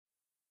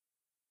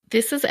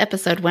This is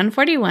episode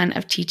 141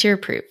 of Teacher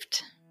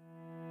Approved.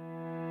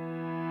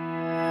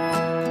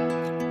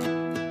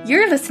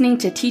 You're listening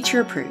to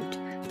Teacher Approved,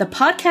 the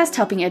podcast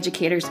helping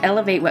educators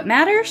elevate what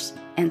matters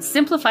and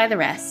simplify the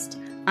rest.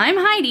 I'm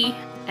Heidi.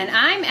 And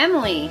I'm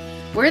Emily.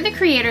 We're the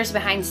creators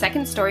behind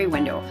Second Story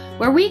Window,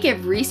 where we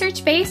give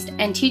research-based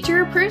and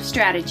teacher-approved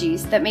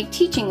strategies that make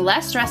teaching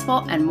less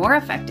stressful and more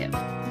effective.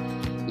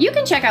 You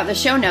can check out the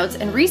show notes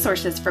and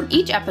resources from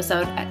each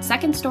episode at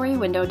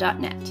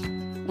secondstorywindow.net.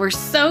 We're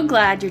so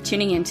glad you're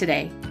tuning in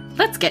today.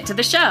 Let's get to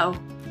the show.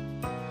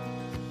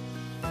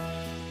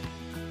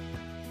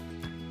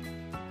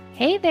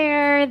 Hey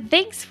there!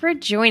 Thanks for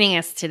joining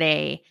us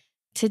today.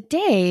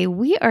 Today,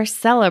 we are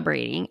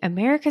celebrating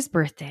America's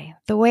birthday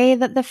the way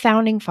that the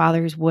Founding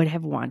Fathers would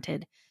have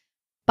wanted,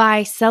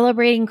 by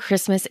celebrating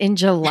Christmas in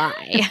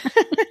July.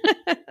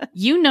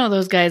 You know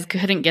those guys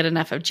couldn't get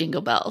enough of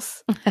Jingle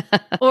Bells.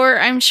 Or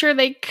I'm sure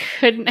they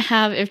couldn't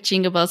have if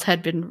Jingle Bells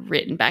had been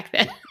written back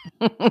then.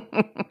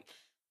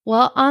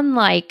 Well,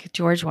 unlike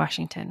George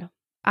Washington,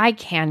 I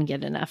can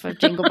get enough of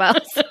Jingle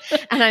Bells,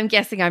 and I'm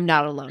guessing I'm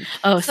not alone.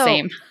 Oh,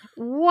 same.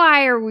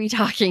 Why are we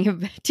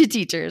talking to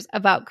teachers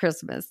about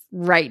Christmas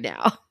right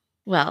now?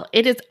 Well,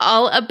 it is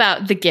all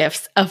about the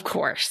gifts, of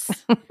course.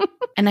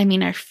 And I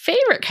mean our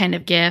favorite kind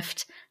of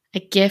gift, a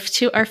gift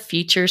to our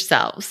future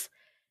selves.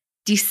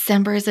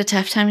 December is a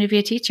tough time to be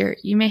a teacher,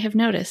 you may have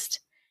noticed.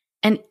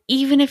 And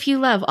even if you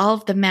love all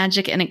of the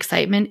magic and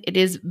excitement, it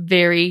is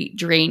very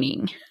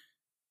draining.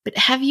 But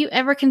have you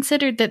ever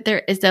considered that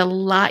there is a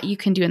lot you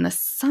can do in the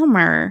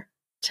summer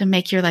to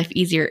make your life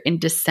easier in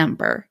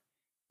December?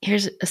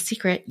 Here's a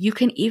secret. You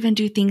can even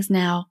do things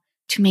now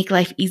to make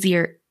life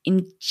easier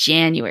in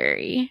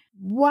January.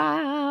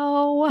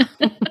 Wow.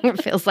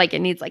 It feels like it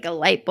needs like a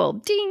light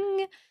bulb.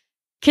 Ding.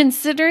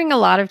 Considering a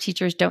lot of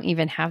teachers don't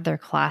even have their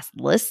class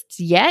lists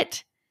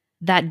yet,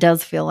 that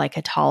does feel like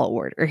a tall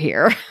order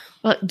here.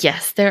 Well,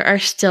 yes, there are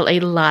still a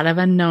lot of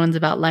unknowns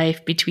about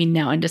life between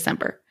now and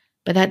December.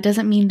 But that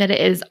doesn't mean that it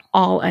is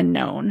all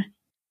unknown.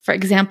 For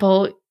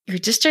example, your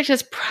district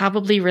has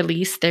probably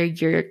released their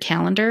year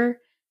calendar.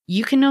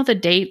 You can know the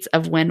dates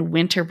of when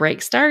winter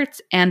break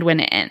starts and when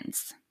it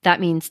ends.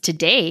 That means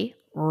today,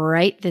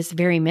 right this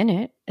very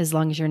minute, as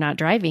long as you're not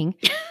driving,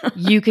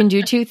 you can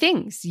do two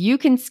things. You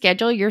can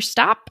schedule your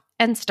stop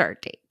and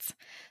start dates.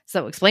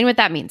 So explain what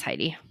that means,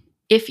 Heidi.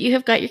 If you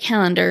have got your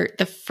calendar,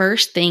 the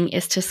first thing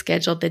is to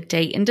schedule the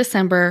date in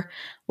December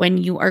when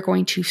you are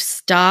going to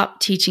stop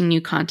teaching new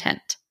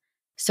content.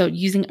 So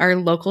using our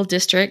local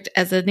district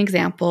as an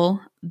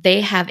example, they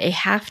have a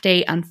half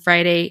day on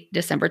Friday,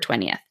 December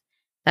 20th.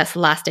 That's the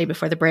last day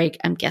before the break.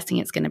 I'm guessing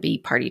it's going to be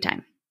party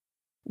time.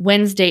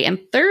 Wednesday and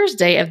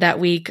Thursday of that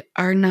week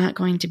are not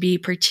going to be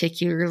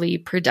particularly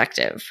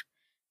productive.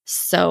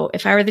 So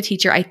if I were the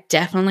teacher, I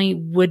definitely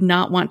would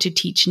not want to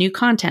teach new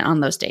content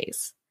on those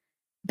days.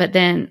 But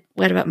then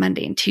what about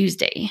Monday and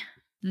Tuesday?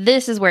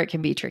 This is where it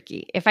can be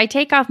tricky. If I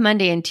take off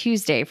Monday and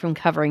Tuesday from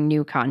covering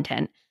new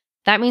content,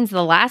 that means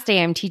the last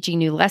day I'm teaching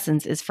new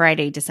lessons is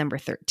Friday, December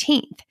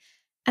 13th.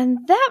 And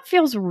that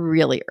feels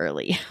really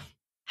early.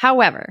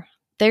 However,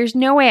 there's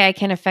no way I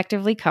can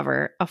effectively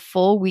cover a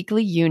full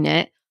weekly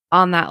unit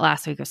on that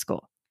last week of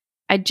school.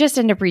 I'd just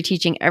end up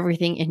reteaching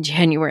everything in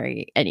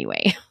January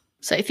anyway.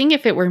 So I think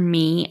if it were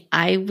me,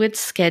 I would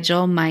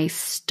schedule my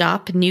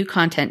stop new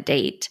content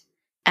date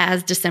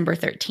as December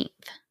 13th.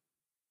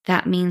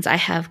 That means I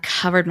have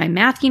covered my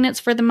math units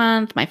for the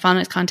month, my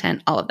phonics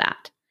content, all of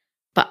that.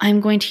 But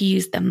I'm going to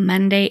use the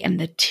Monday and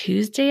the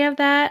Tuesday of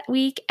that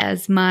week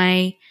as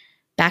my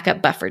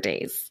backup buffer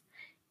days.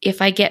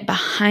 If I get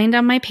behind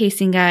on my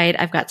pacing guide,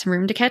 I've got some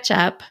room to catch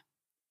up.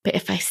 But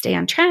if I stay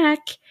on track,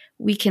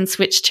 we can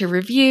switch to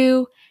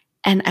review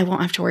and I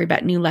won't have to worry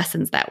about new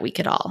lessons that week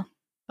at all.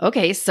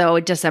 Okay,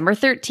 so December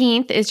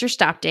 13th is your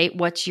stop date.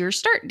 What's your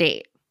start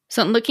date?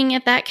 So looking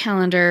at that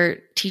calendar,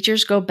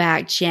 teachers go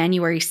back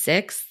January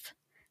 6th,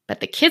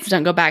 but the kids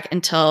don't go back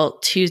until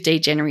Tuesday,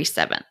 January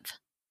 7th.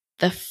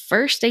 The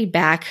first day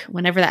back,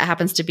 whenever that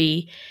happens to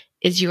be,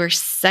 is your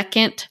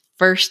second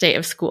first day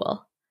of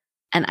school.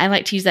 And I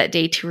like to use that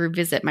day to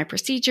revisit my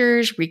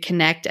procedures,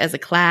 reconnect as a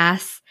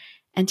class,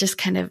 and just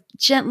kind of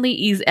gently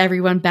ease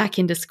everyone back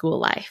into school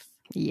life.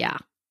 Yeah.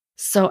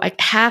 So I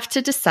have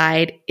to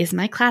decide, is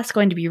my class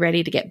going to be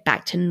ready to get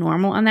back to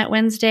normal on that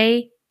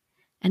Wednesday?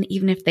 And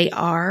even if they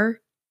are,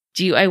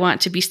 do I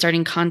want to be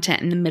starting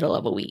content in the middle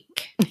of a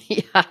week?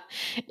 Yeah,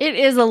 it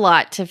is a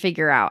lot to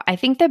figure out. I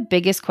think the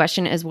biggest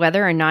question is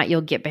whether or not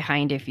you'll get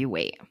behind if you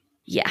wait.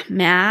 Yeah,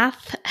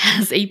 math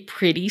has a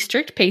pretty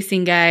strict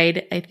pacing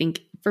guide, I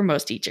think, for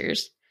most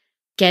teachers.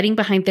 Getting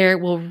behind there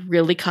will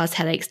really cause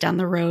headaches down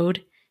the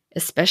road,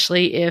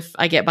 especially if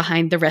I get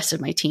behind the rest of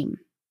my team.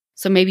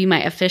 So maybe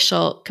my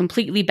official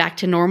completely back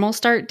to normal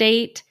start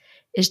date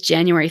is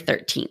January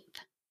 13th.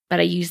 But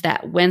I use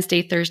that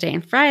Wednesday, Thursday,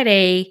 and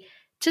Friday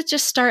to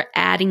just start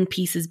adding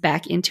pieces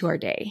back into our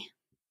day.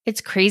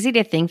 It's crazy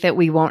to think that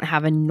we won't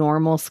have a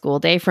normal school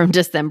day from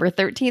December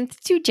 13th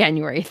to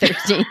January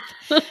 13th.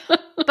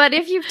 But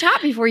if you've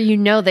taught before, you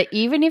know that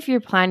even if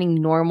you're planning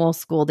normal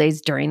school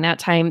days during that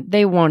time,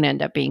 they won't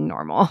end up being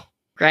normal.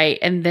 Right.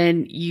 And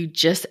then you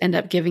just end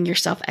up giving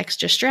yourself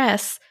extra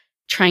stress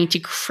trying to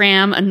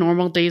cram a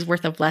normal day's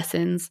worth of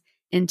lessons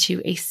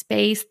into a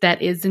space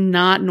that is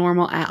not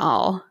normal at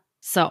all.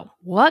 So,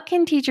 what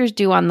can teachers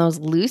do on those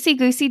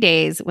loosey-goosey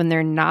days when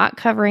they're not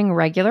covering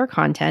regular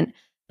content,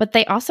 but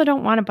they also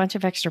don't want a bunch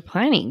of extra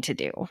planning to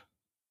do?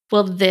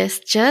 Well, this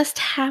just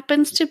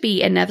happens to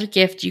be another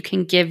gift you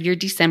can give your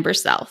December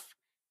self,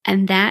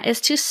 and that is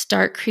to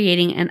start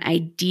creating an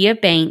idea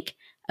bank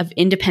of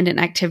independent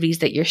activities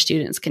that your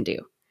students can do.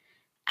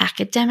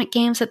 Academic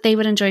games that they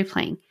would enjoy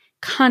playing,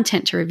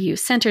 content to review,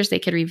 centers they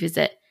could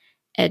revisit,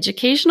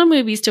 educational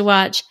movies to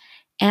watch,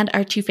 and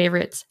our two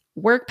favorites,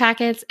 work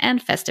packets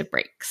and festive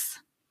breaks.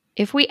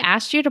 If we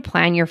asked you to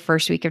plan your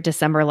first week of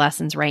December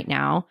lessons right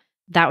now,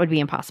 that would be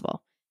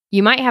impossible.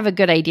 You might have a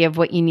good idea of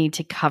what you need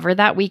to cover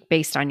that week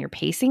based on your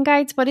pacing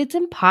guides, but it's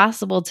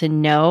impossible to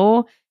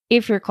know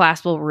if your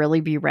class will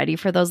really be ready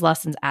for those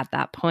lessons at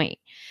that point.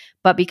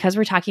 But because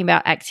we're talking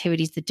about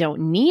activities that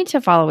don't need to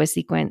follow a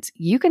sequence,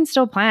 you can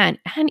still plan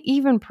and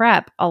even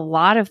prep a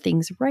lot of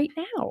things right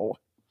now.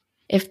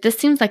 If this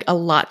seems like a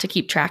lot to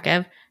keep track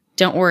of,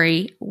 don't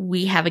worry,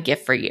 we have a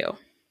gift for you.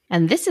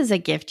 And this is a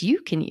gift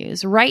you can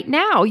use right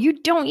now. You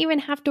don't even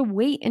have to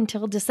wait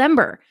until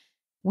December.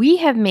 We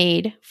have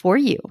made for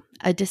you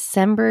a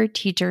December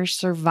teacher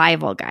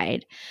survival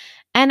guide.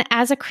 And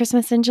as a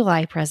Christmas in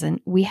July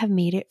present, we have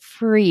made it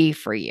free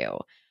for you.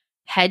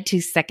 Head to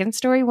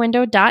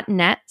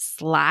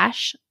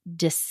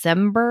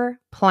secondstorywindow.net/December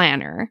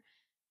planner.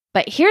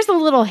 But here's a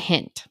little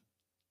hint.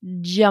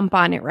 Jump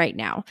on it right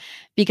now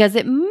because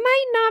it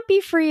might not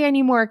be free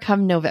anymore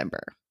come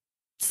November.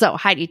 So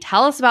Heidi,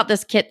 tell us about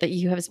this kit that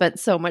you have spent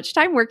so much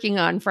time working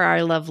on for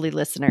our lovely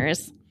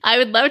listeners. I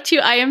would love to.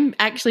 I am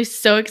actually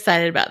so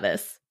excited about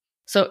this.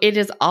 So it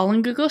is all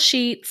in Google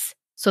Sheets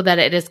so that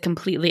it is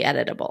completely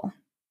editable.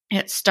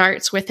 It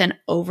starts with an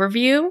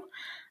overview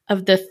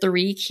of the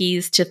 3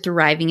 keys to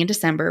thriving in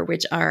December,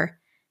 which are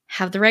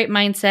have the right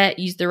mindset,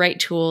 use the right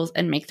tools,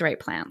 and make the right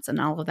plans. And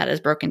all of that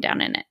is broken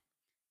down in it.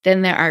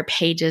 Then there are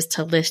pages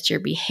to list your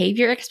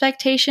behavior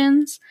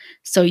expectations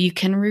so you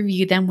can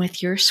review them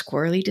with your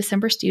squirrely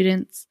December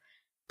students.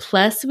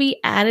 Plus, we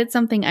added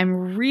something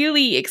I'm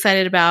really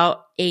excited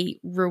about, a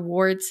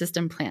reward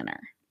system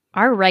planner.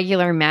 Our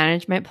regular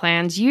management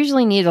plans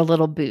usually need a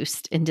little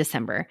boost in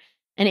December,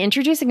 and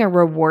introducing a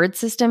reward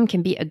system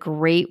can be a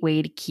great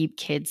way to keep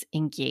kids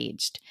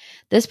engaged.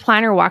 This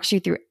planner walks you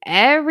through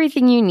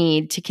everything you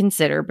need to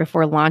consider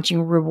before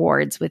launching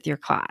rewards with your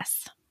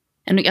class.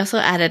 And we also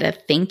added a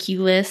thank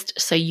you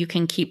list so you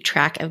can keep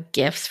track of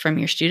gifts from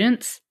your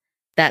students.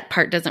 That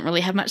part doesn't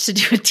really have much to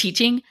do with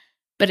teaching,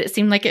 but it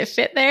seemed like it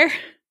fit there.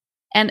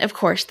 And of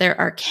course, there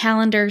are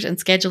calendars and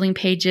scheduling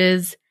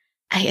pages.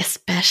 I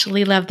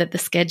especially love that the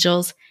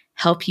schedules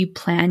help you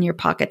plan your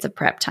pockets of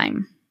prep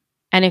time.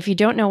 And if you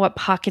don't know what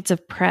pockets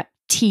of prep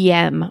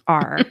TM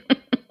are,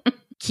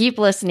 keep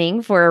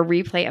listening for a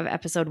replay of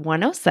episode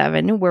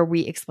 107 where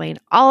we explain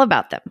all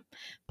about them.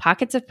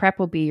 Pockets of prep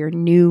will be your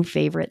new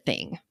favorite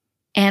thing.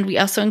 And we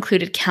also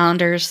included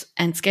calendars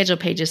and schedule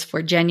pages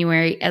for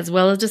January as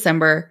well as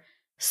December.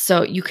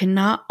 So you can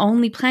not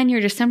only plan your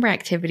December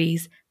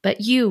activities,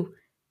 but you,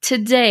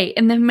 today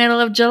in the middle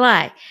of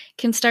July,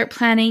 can start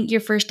planning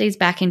your first days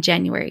back in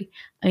January.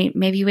 I mean,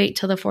 maybe wait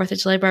till the 4th of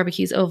July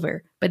barbecue is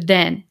over, but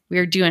then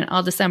we're doing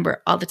all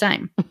December all the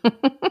time.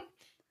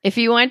 If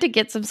you want to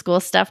get some school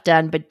stuff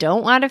done, but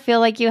don't want to feel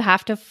like you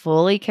have to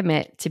fully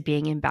commit to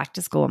being in back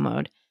to school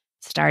mode,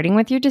 starting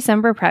with your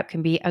December prep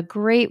can be a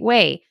great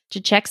way to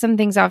check some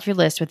things off your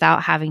list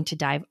without having to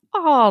dive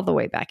all the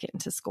way back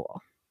into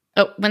school.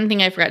 Oh, one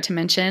thing I forgot to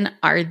mention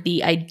are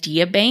the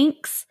idea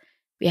banks.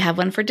 We have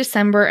one for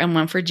December and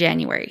one for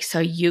January, so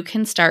you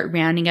can start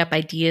rounding up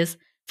ideas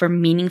for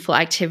meaningful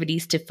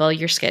activities to fill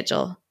your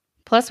schedule.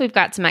 Plus, we've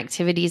got some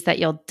activities that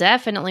you'll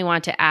definitely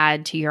want to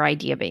add to your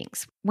idea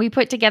banks. We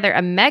put together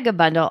a mega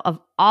bundle of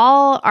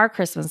all our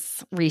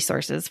Christmas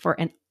resources for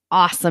an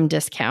awesome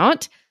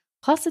discount.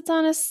 Plus, it's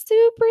on a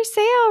super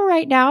sale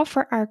right now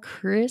for our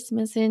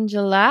Christmas in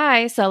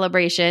July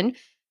celebration.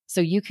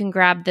 So you can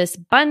grab this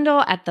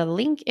bundle at the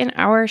link in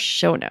our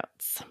show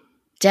notes.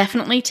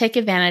 Definitely take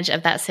advantage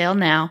of that sale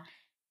now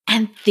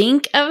and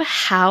think of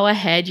how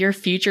ahead your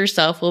future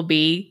self will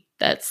be.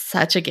 That's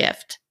such a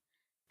gift.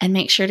 And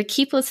make sure to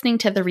keep listening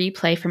to the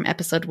replay from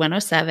episode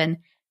 107,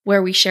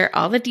 where we share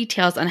all the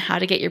details on how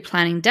to get your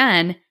planning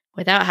done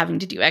without having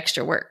to do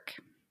extra work.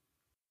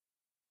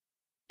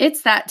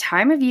 It's that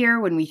time of year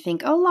when we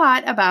think a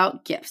lot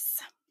about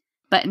gifts.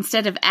 But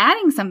instead of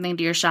adding something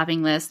to your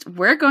shopping list,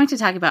 we're going to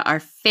talk about our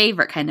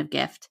favorite kind of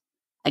gift,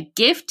 a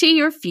gift to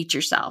your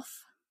future self.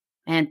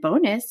 And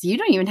bonus, you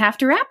don't even have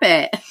to wrap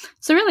it.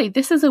 So really,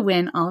 this is a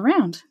win all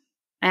around.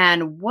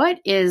 And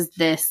what is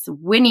this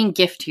winning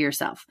gift to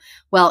yourself?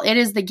 Well, it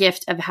is the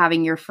gift of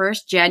having your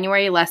first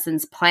January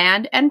lessons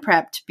planned and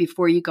prepped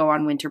before you go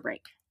on winter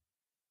break.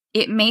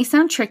 It may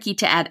sound tricky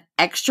to add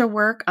extra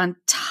work on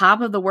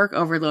top of the work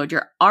overload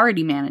you're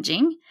already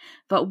managing,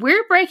 but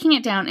we're breaking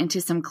it down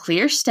into some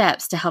clear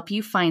steps to help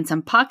you find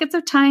some pockets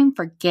of time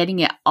for getting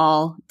it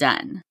all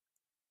done.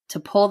 To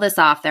pull this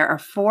off, there are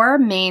 4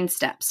 main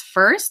steps.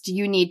 First,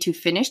 you need to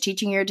finish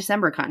teaching your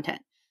December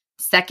content.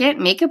 Second,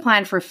 make a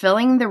plan for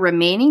filling the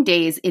remaining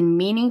days in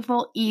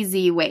meaningful,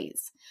 easy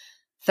ways.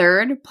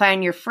 Third,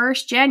 plan your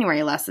first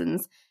January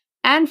lessons.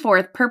 And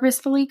fourth,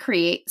 purposefully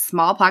create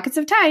small pockets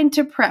of time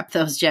to prep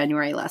those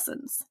January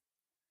lessons.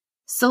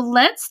 So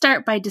let's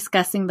start by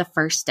discussing the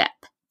first step.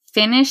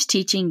 Finish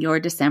teaching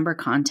your December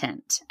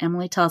content.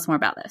 Emily, tell us more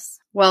about this.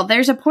 Well,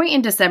 there's a point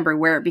in December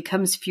where it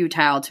becomes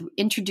futile to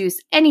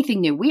introduce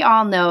anything new. We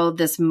all know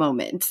this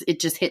moment. It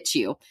just hits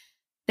you.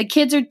 The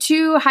kids are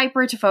too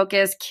hyper to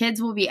focus.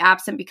 Kids will be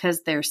absent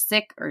because they're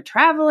sick or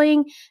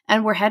traveling,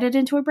 and we're headed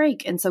into a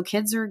break. And so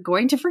kids are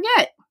going to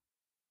forget.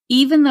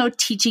 Even though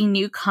teaching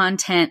new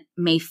content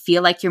may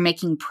feel like you're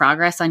making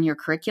progress on your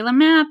curriculum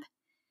map,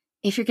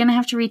 if you're going to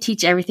have to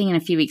reteach everything in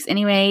a few weeks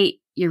anyway,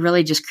 you're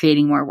really just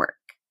creating more work.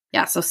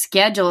 Yeah, so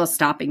schedule a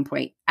stopping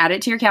point. Add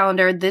it to your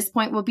calendar. This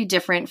point will be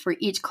different for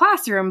each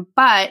classroom,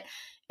 but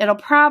it'll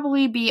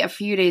probably be a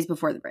few days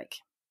before the break.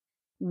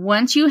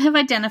 Once you have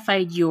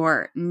identified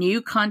your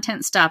new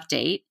content stop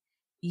date,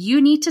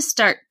 you need to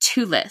start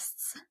 2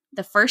 lists.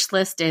 The first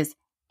list is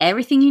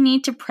everything you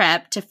need to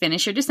prep to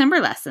finish your December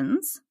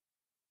lessons.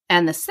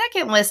 And the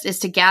second list is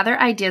to gather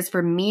ideas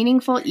for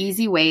meaningful,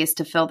 easy ways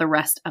to fill the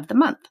rest of the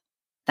month.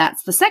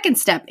 That's the second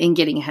step in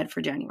getting ahead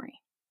for January.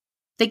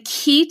 The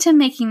key to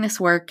making this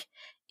work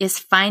is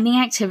finding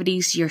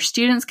activities your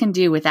students can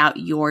do without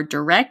your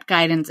direct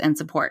guidance and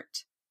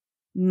support.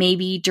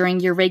 Maybe during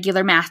your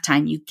regular math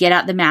time, you get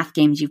out the math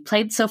games you've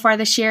played so far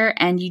this year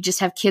and you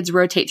just have kids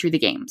rotate through the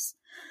games.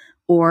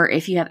 Or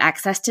if you have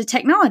access to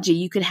technology,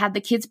 you could have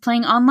the kids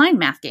playing online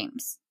math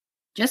games.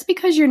 Just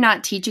because you're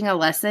not teaching a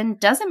lesson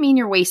doesn't mean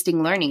you're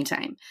wasting learning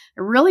time.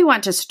 I really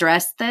want to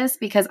stress this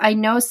because I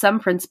know some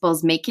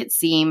principals make it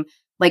seem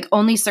like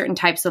only certain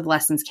types of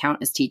lessons count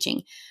as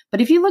teaching.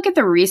 But if you look at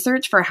the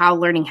research for how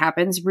learning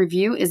happens,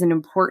 review is an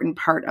important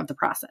part of the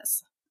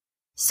process.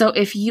 So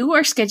if you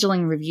are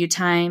scheduling review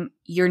time,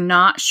 you're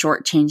not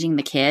shortchanging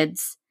the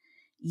kids.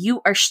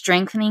 You are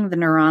strengthening the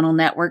neuronal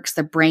networks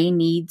the brain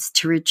needs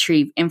to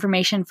retrieve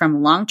information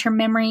from long-term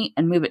memory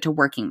and move it to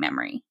working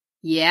memory.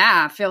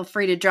 Yeah, feel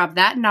free to drop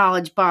that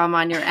knowledge bomb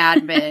on your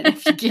admin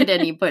if you get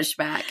any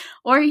pushback.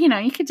 Or,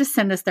 you could just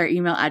send us their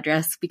email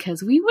address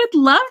because we would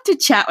love to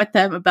chat with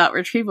them about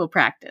retrieval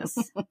practice.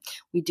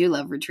 We do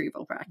love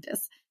retrieval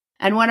practice.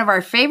 And one of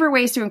our favorite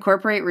ways to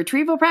incorporate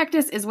retrieval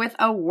practice is with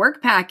a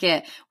work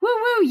packet. Woo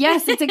woo,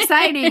 yes, it's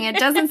exciting. It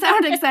doesn't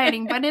sound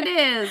exciting, but it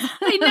is.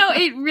 I know,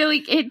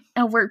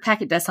 a work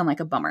packet does sound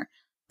like a bummer.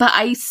 But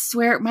I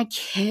swear my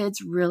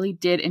kids really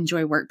did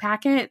enjoy work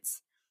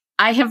packets.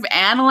 I have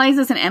analyzed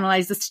this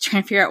to try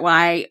and figure out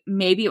why.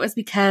 Maybe it was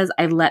because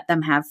I let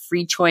them have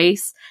free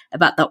choice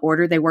about the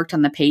order they worked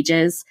on the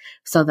pages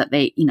so that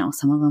they,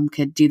 some of them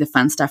could do the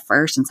fun stuff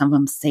first and some of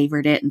them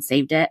savored it and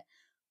saved it.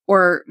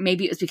 Or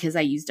maybe it was because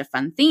I used a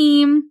fun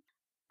theme.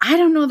 I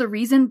don't know the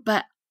reason,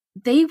 but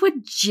they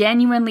would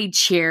genuinely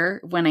cheer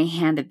when I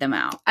handed them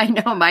out. I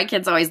know my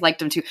kids always liked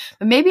them too.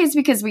 But maybe it's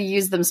because we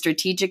use them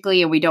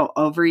strategically and we don't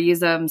overuse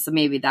them. So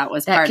maybe that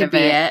was part of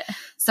it.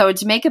 So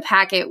to make a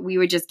packet, we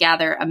would just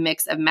gather a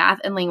mix of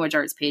math and language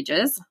arts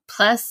pages.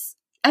 Plus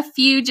a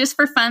few just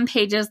for fun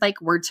pages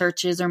like word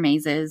searches or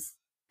mazes.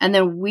 And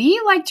then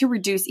we like to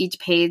reduce each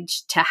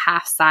page to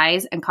half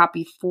size and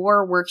copy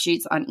 4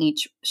 worksheets on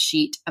each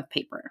sheet of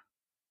paper.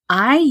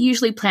 I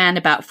usually plan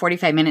about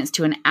 45 minutes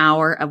to an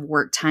hour of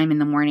work time in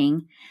the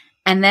morning,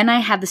 and then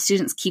I have the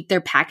students keep their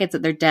packets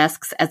at their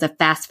desks as a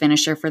fast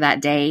finisher for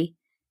that day.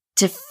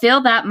 To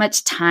fill that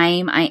much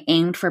time, I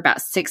aimed for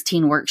about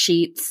 16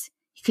 worksheets.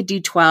 You could do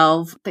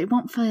 12, but it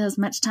won't fill as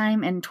much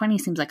time, and 20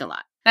 seems like a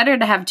lot. Better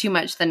to have too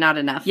much than not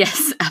enough.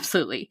 Yes,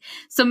 absolutely.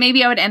 So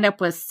maybe I would end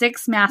up with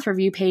 6 math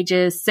review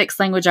pages, 6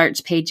 language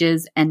arts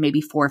pages, and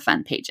maybe 4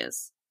 fun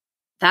pages.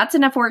 That's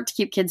enough work to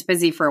keep kids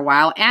busy for a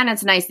while, and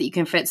it's nice that you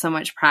can fit so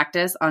much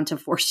practice onto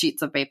 4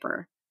 sheets of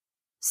paper.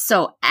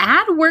 So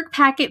add work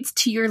packets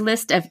to your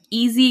list of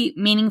easy,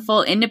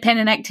 meaningful,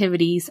 independent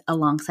activities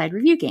alongside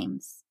review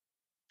games.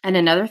 And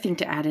another thing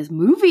to add is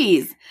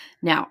movies.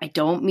 Now, I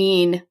don't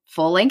mean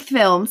full-length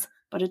films,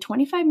 but a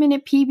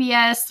 25-minute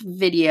PBS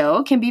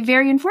video can be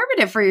very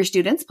informative for your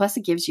students, plus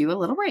it gives you a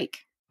little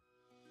break.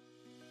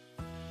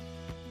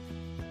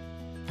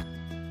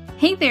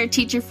 Hey there,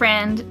 teacher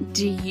friend.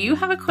 Do you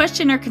have a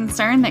question or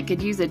concern that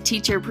could use a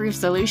teacher-proof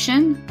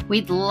solution?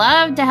 We'd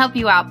love to help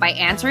you out by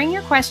answering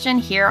your question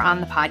here on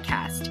the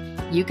podcast.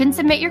 You can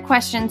submit your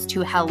questions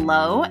to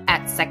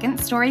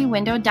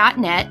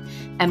hello@secondstorywindow.net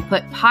and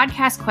put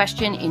podcast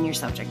question in your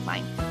subject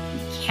line.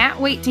 We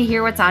can't wait to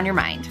hear what's on your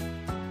mind.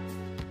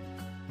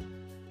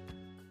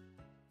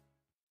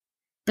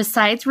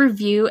 Besides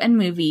review and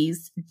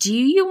movies, do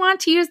you want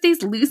to use these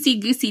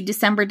loosey-goosey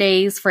December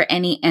days for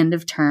any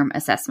end-of-term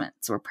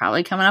assessments? We're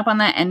probably coming up on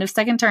that end of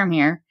second term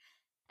here.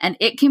 and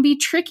it can be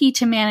tricky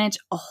to manage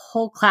a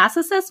whole class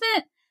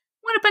assessment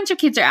when a bunch of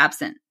kids are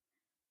absent.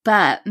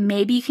 But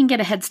maybe you can get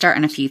a head start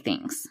on a few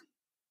things.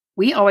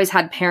 We always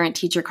had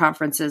parent-teacher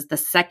conferences the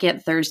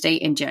second Thursday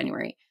in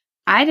January.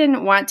 I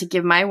didn't want to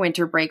give my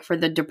winter break for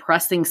the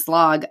depressing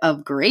slog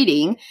of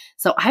grading,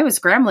 so I was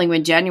scrambling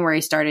when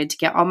January started to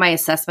get all my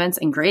assessments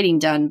and grading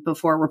done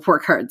before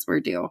report cards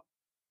were due.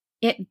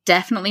 It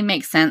definitely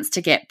makes sense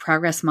to get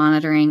progress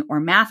monitoring or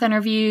math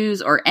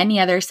interviews or any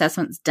other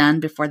assessments done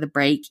before the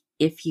break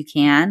if you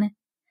can.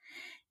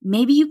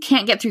 Maybe you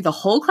can't get through the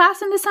whole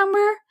class in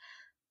December,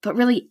 but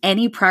really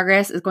any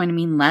progress is going to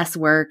mean less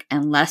work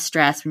and less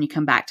stress when you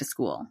come back to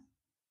school.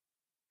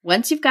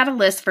 Once you've got a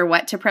list for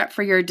what to prep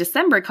for your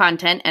December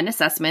content and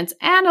assessments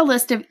and a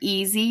list of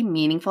easy,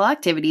 meaningful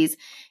activities,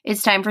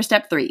 it's time for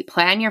step 3,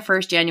 plan your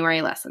first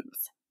January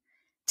lessons.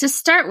 To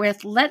start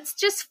with, let's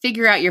just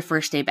figure out your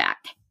first day back.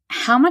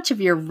 How much of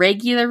your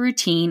regular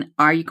routine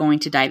are you going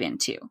to dive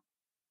into?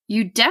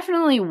 You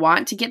definitely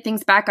want to get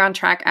things back on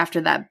track after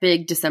that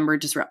big December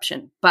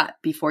disruption. But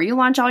before you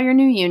launch all your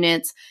new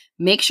units,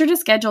 make sure to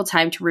schedule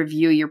time to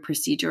review your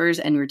procedures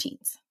and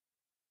routines.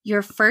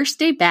 Your first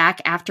day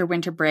back after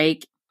winter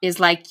break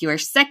is like your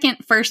second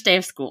first day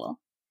of school.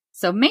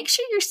 So make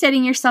sure you're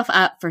setting yourself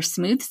up for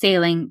smooth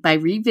sailing by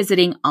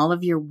revisiting all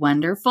of your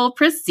wonderful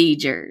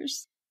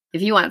procedures.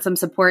 If you want some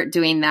support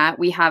doing that,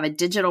 we have a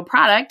digital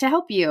product to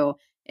help you.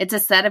 It's a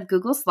set of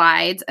Google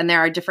Slides, and there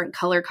are different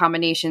color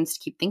combinations to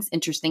keep things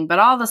interesting, but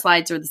all the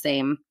slides are the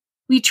same.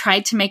 We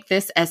tried to make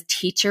this as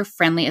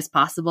teacher-friendly as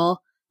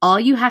possible. All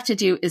you have to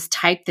do is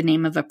type the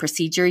name of a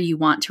procedure you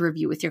want to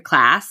review with your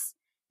class,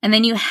 and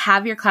then you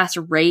have your class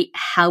rate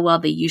how well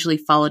they usually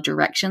follow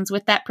directions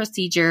with that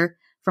procedure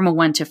from a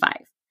 1 to 5.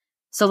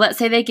 So let's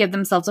say they give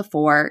themselves a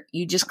 4.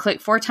 You just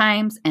click 4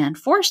 times and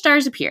 4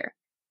 stars appear.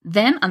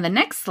 Then on the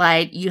next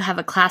slide, you have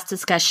a class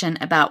discussion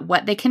about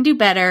what they can do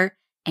better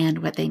and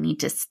what they need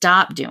to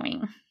stop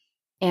doing.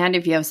 And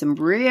if you have some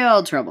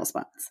real trouble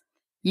spots,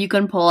 you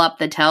can pull up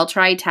the Tell,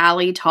 Try,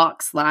 Tally,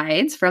 Talk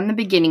slides from the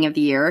beginning of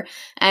the year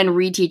and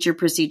reteach your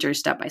procedures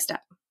step by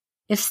step.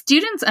 If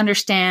students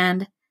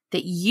understand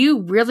that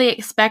you really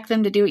expect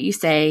them to do what you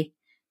say,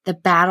 the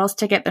battles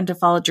to get them to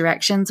follow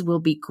directions will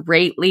be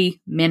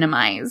greatly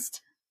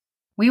minimized.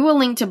 We will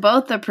link to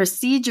both the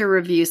procedure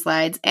review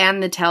slides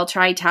and the Tell,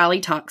 Try, Tally,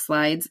 Talk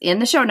slides in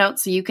the show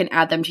notes so you can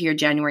add them to your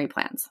January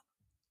plans.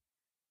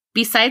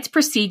 Besides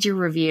procedure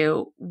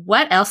review,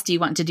 what else do you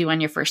want to do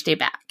on your first day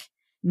back?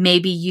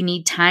 Maybe you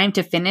need time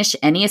to finish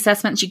any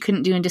assessments you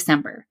couldn't do in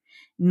December.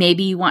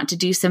 Maybe you want to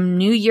do some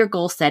New Year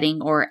goal setting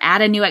or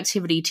add a new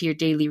activity to your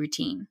daily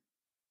routine.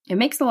 It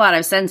makes a lot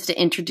of sense to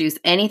introduce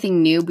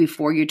anything new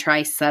before you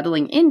try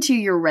settling into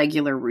your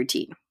regular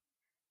routine.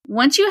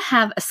 Once you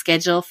have a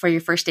schedule for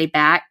your first day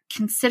back,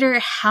 consider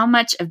how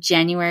much of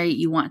January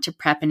you want to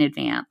prep in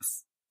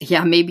advance.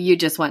 Yeah, maybe you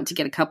just want to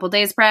get a couple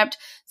days prepped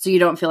so you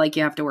don't feel like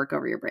you have to work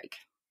over your break.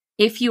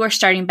 If you are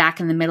starting back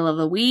in the middle of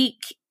the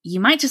week, you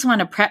might just want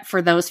to prep for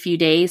those few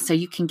days so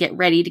you can get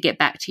ready to get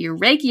back to your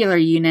regular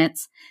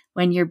units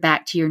when you're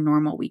back to your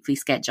normal weekly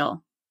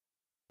schedule.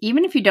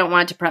 Even if you don't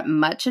want to prep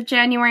much of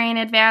January in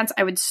advance,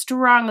 I would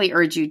strongly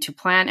urge you to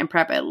plan and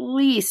prep at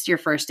least your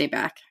first day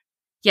back.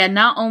 Yeah,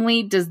 not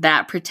only does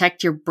that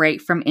protect your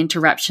break from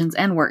interruptions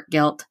and work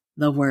guilt,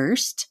 the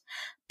worst,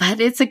 but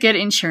it's a good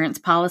insurance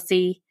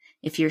policy.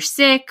 If you're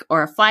sick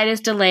or a flight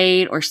is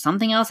delayed or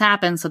something else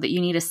happens so that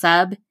you need a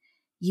sub,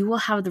 you will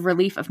have the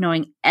relief of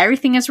knowing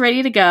everything is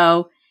ready to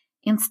go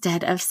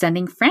instead of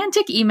sending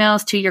frantic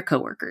emails to your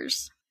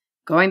coworkers.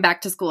 Going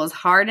back to school is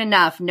hard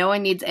enough. No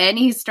one needs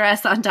any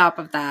stress on top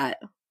of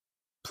that.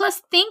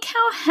 Plus, think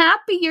how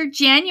happy your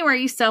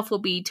January self will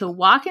be to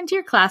walk into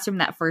your classroom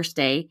that first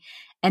day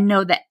and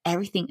know that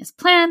everything is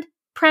planned,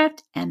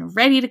 prepped, and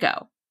ready to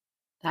go.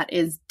 That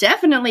is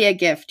definitely a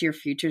gift your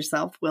future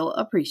self will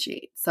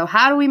appreciate. So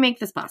how do we make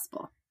this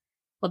possible?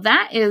 Well,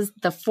 that is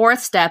the 4th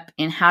step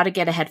in how to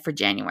get ahead for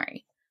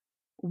January.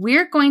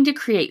 We're going to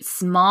create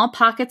small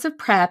pockets of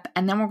prep,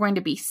 and then we're going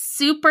to be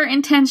super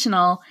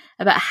intentional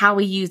about how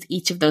we use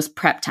each of those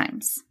prep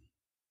times.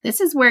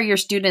 This is where your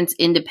students'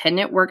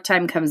 independent work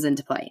time comes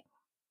into play.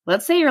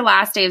 Let's say your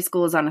last day of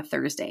school is on a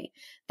Thursday.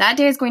 That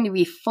day is going to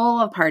be full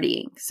of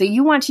partying, so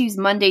you want to use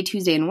Monday,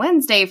 Tuesday, and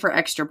Wednesday for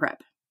extra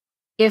prep.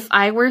 If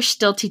I were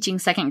still teaching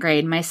 2nd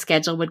grade, my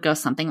schedule would go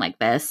something like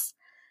this.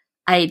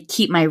 I'd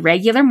keep my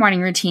regular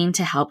morning routine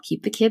to help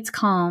keep the kids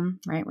calm,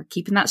 right? We're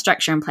keeping that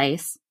structure in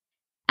place.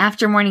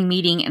 After morning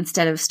meeting,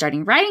 instead of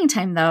starting writing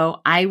time,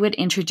 though, I would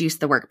introduce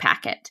the work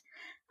packet.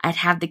 I'd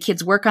have the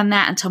kids work on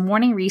that until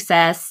morning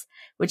recess,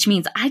 which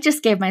means I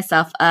just gave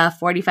myself a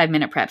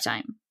 45-minute prep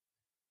time.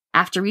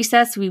 After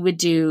recess, we would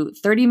do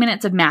 30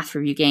 minutes of math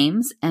review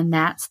games, and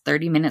that's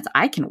 30 minutes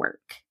I can work.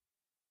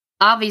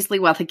 Obviously,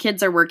 while the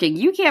kids are working,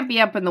 you can't be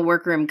up in the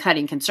workroom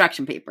cutting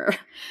construction paper.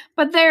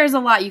 But there's a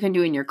lot you can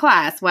do in your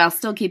class while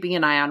still keeping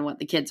an eye on what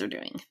the kids are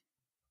doing.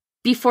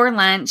 Before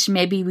lunch,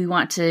 maybe we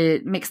want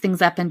to mix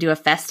things up and do a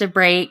festive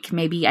break.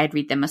 Maybe I'd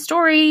read them a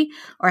story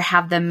or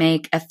have them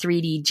make a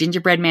 3D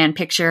gingerbread man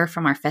picture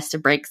from our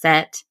festive break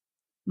set.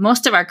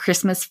 Most of our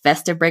Christmas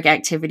festive break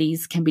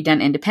activities can be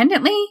done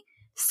independently.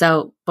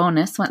 So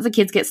bonus, once the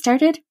kids get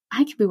started,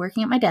 I could be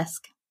working at my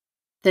desk.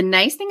 The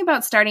nice thing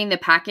about starting the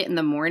packet in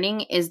the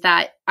morning is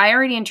that I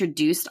already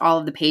introduced all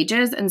of the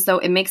pages, and so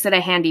it makes it a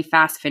handy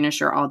fast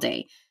finisher all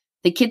day.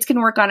 The kids can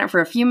work on it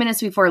for a few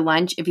minutes before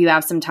lunch if you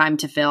have some time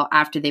to fill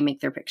after they make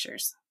their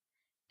pictures.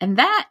 And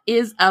that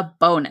is a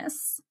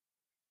bonus.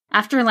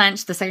 After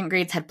lunch, the second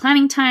grades had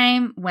planning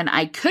time when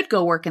I could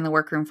go work in the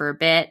workroom for a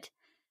bit.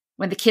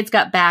 When the kids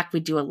got back,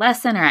 we'd do a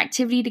lesson or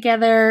activity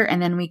together, and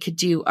then we could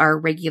do our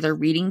regular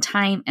reading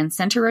time and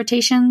center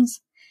rotations.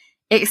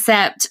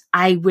 Except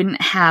I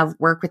wouldn't have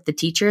work with the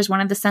teachers,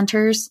 one of the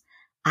centers.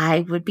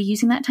 I would be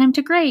using that time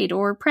to grade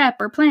or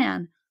prep or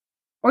plan.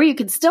 Or you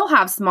could still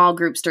have small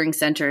groups during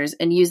centers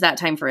and use that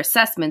time for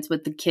assessments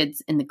with the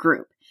kids in the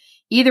group.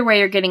 Either way,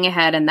 you're getting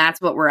ahead, and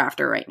that's what we're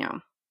after right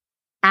now.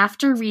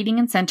 After reading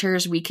in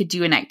centers, we could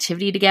do an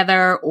activity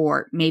together,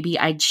 or maybe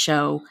I'd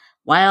show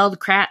Wild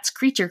Kratts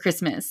Creature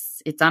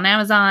Christmas. It's on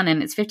Amazon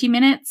and it's 50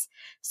 minutes,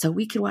 so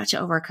we could watch it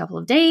over a couple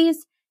of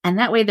days, and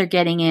that way they're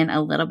getting in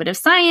a little bit of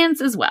science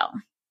as well.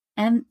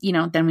 And,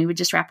 then we would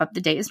just wrap up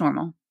the day as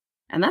normal.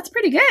 And that's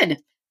pretty good.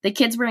 The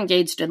kids were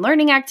engaged in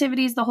learning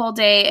activities the whole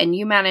day, and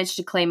you managed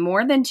to claim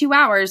more than 2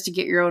 hours to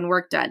get your own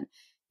work done.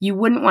 You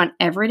wouldn't want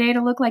every day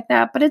to look like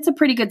that, but it's a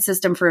pretty good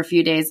system for a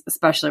few days,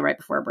 especially right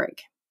before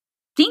break.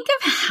 Think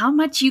of how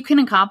much you can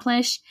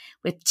accomplish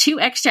with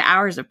 2 extra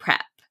hours of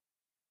prep.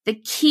 The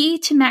key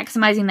to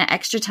maximizing that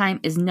extra time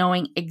is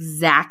knowing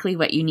exactly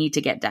what you need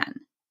to get done.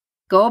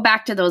 Go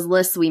back to those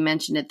lists we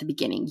mentioned at the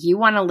beginning. You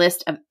want a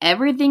list of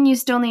everything you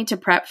still need to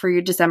prep for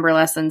your December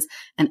lessons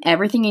and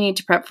everything you need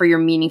to prep for your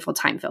meaningful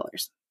time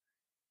fillers.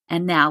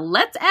 And now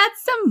let's add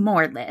some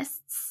more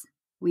lists.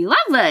 We love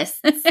lists.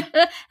 And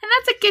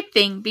that's a good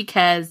thing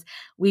because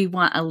we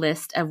want a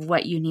list of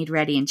what you need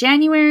ready in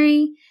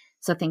January.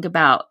 So think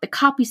about the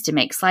copies to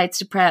make, slides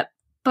to prep,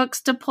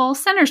 books to pull,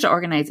 centers to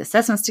organize,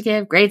 assessments to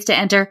give, grades to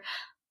enter,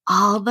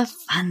 all the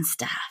fun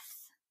stuff.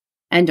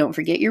 And don't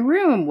forget your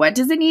room. What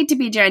does it need to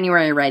be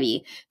January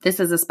ready? This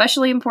is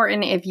especially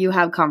important if you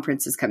have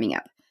conferences coming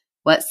up.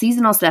 What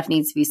seasonal stuff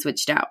needs to be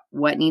switched out?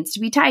 What needs to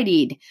be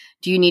tidied?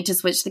 Do you need to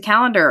switch the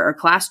calendar or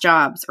class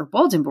jobs or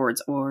bulletin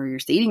boards or your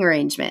seating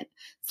arrangement?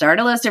 Start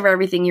a list of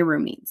everything your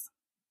room needs.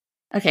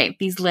 Okay,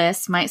 these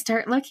lists might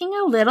start looking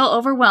a little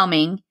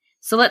overwhelming,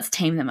 so let's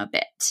tame them a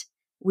bit.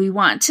 We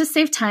want to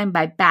save time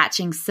by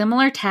batching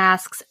similar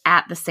tasks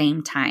at the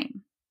same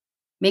time.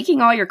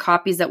 Making all your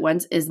copies at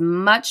once is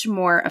much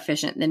more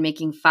efficient than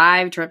making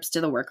 5 trips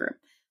to the workroom.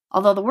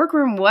 Although the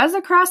workroom was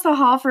across the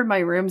hall from my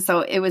room,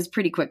 so it was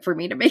pretty quick for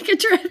me to make a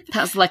trip.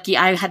 That was lucky.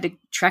 I had to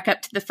trek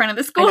up to the front of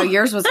the school. I know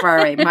yours was far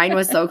away. Mine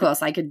was so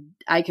close. I could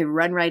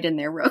run right in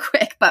there real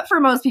quick. But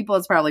for most people,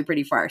 it's probably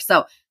pretty far.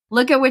 So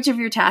look at which of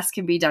your tasks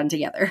can be done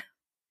together.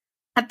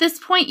 At this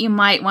point, you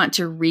might want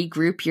to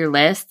regroup your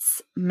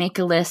lists. Make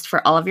a list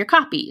for all of your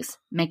copies.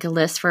 Make a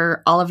list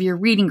for all of your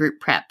reading group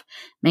prep.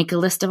 Make a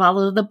list of all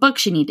of the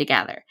books you need to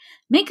gather.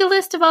 Make a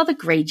list of all the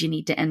grades you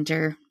need to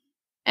enter.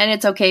 And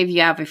it's okay if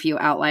you have a few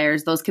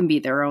outliers. Those can be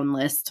their own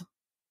list.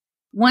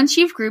 Once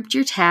you've grouped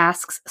your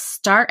tasks,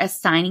 start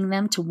assigning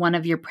them to one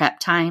of your prep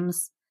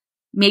times.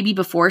 Maybe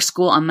before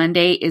school on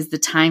Monday is the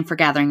time for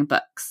gathering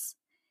books.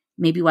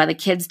 Maybe while the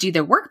kids do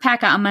their work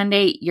packet on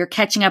Monday, you're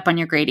catching up on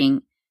your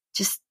grading.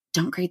 Just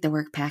don't grade the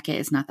work packet.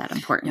 It's not that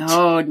important.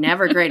 No,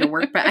 never grade a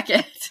work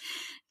packet.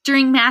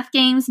 During math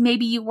games,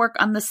 maybe you work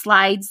on the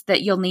slides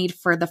that you'll need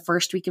for the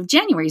first week of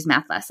January's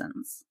math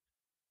lessons.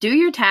 Do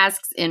your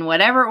tasks in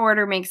whatever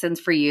order makes sense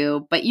for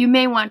you, but you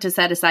may want to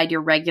set aside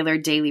your regular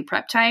daily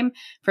prep time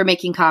for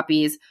making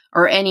copies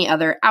or any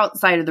other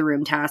outside of the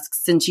room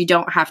tasks since you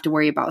don't have to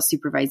worry about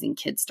supervising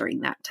kids during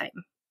that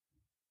time.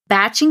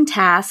 Batching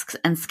tasks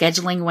and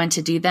scheduling when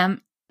to do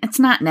them, it's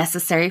not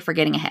necessary for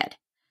getting ahead,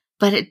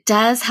 but it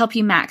does help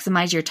you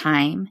maximize your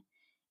time.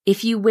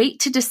 If you wait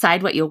to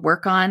decide what you'll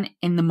work on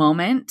in the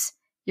moment,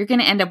 you're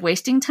going to end up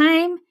wasting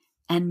time,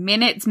 and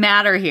minutes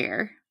matter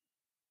here.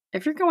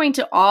 If you're going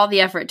to all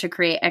the effort to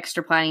create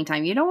extra planning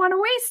time, you don't want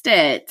to waste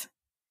it.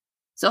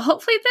 So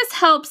hopefully this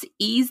helps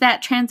ease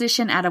that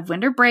transition out of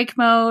winter break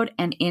mode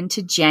and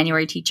into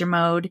January teacher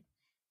mode.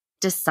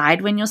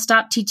 Decide when you'll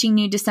stop teaching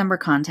new December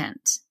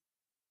content.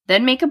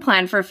 Then make a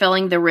plan for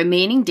filling the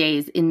remaining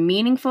days in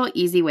meaningful,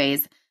 easy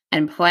ways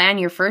and plan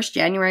your first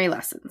January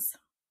lessons.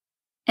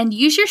 And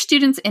use your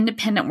students'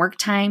 independent work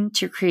time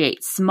to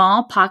create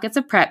small pockets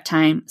of prep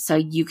time so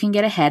you can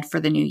get ahead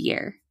for the new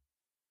year.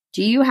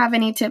 Do you have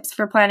any tips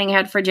for planning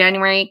ahead for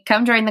January?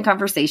 Come join the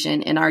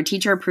conversation in our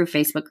Teacher Approved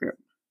Facebook group.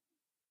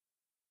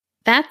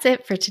 That's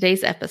it for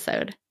today's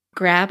episode.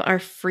 Grab our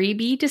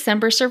freebie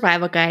December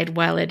survival guide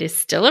while it is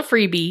still a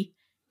freebie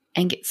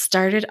and get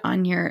started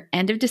on your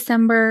end of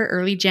December,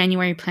 early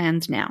January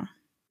plans now.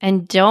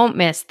 And don't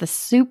miss the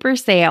super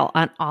sale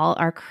on all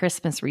our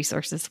Christmas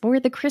resources for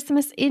the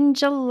Christmas in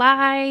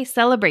July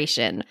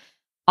celebration.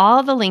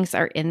 All the links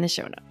are in the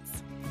show notes.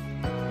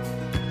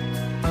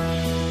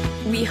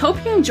 We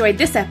hope you enjoyed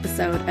this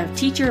episode of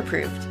Teacher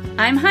Approved.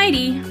 I'm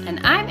Heidi.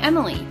 And I'm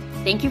Emily.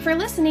 Thank you for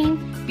listening.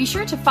 Be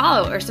sure to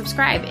follow or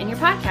subscribe in your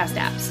podcast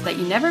app so that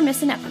you never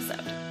miss an episode.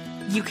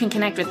 You can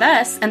connect with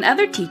us and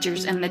other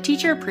teachers in the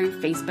Teacher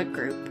Approved Facebook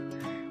group.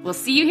 We'll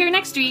see you here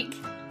next week.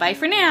 Bye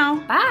for now.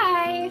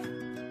 Bye.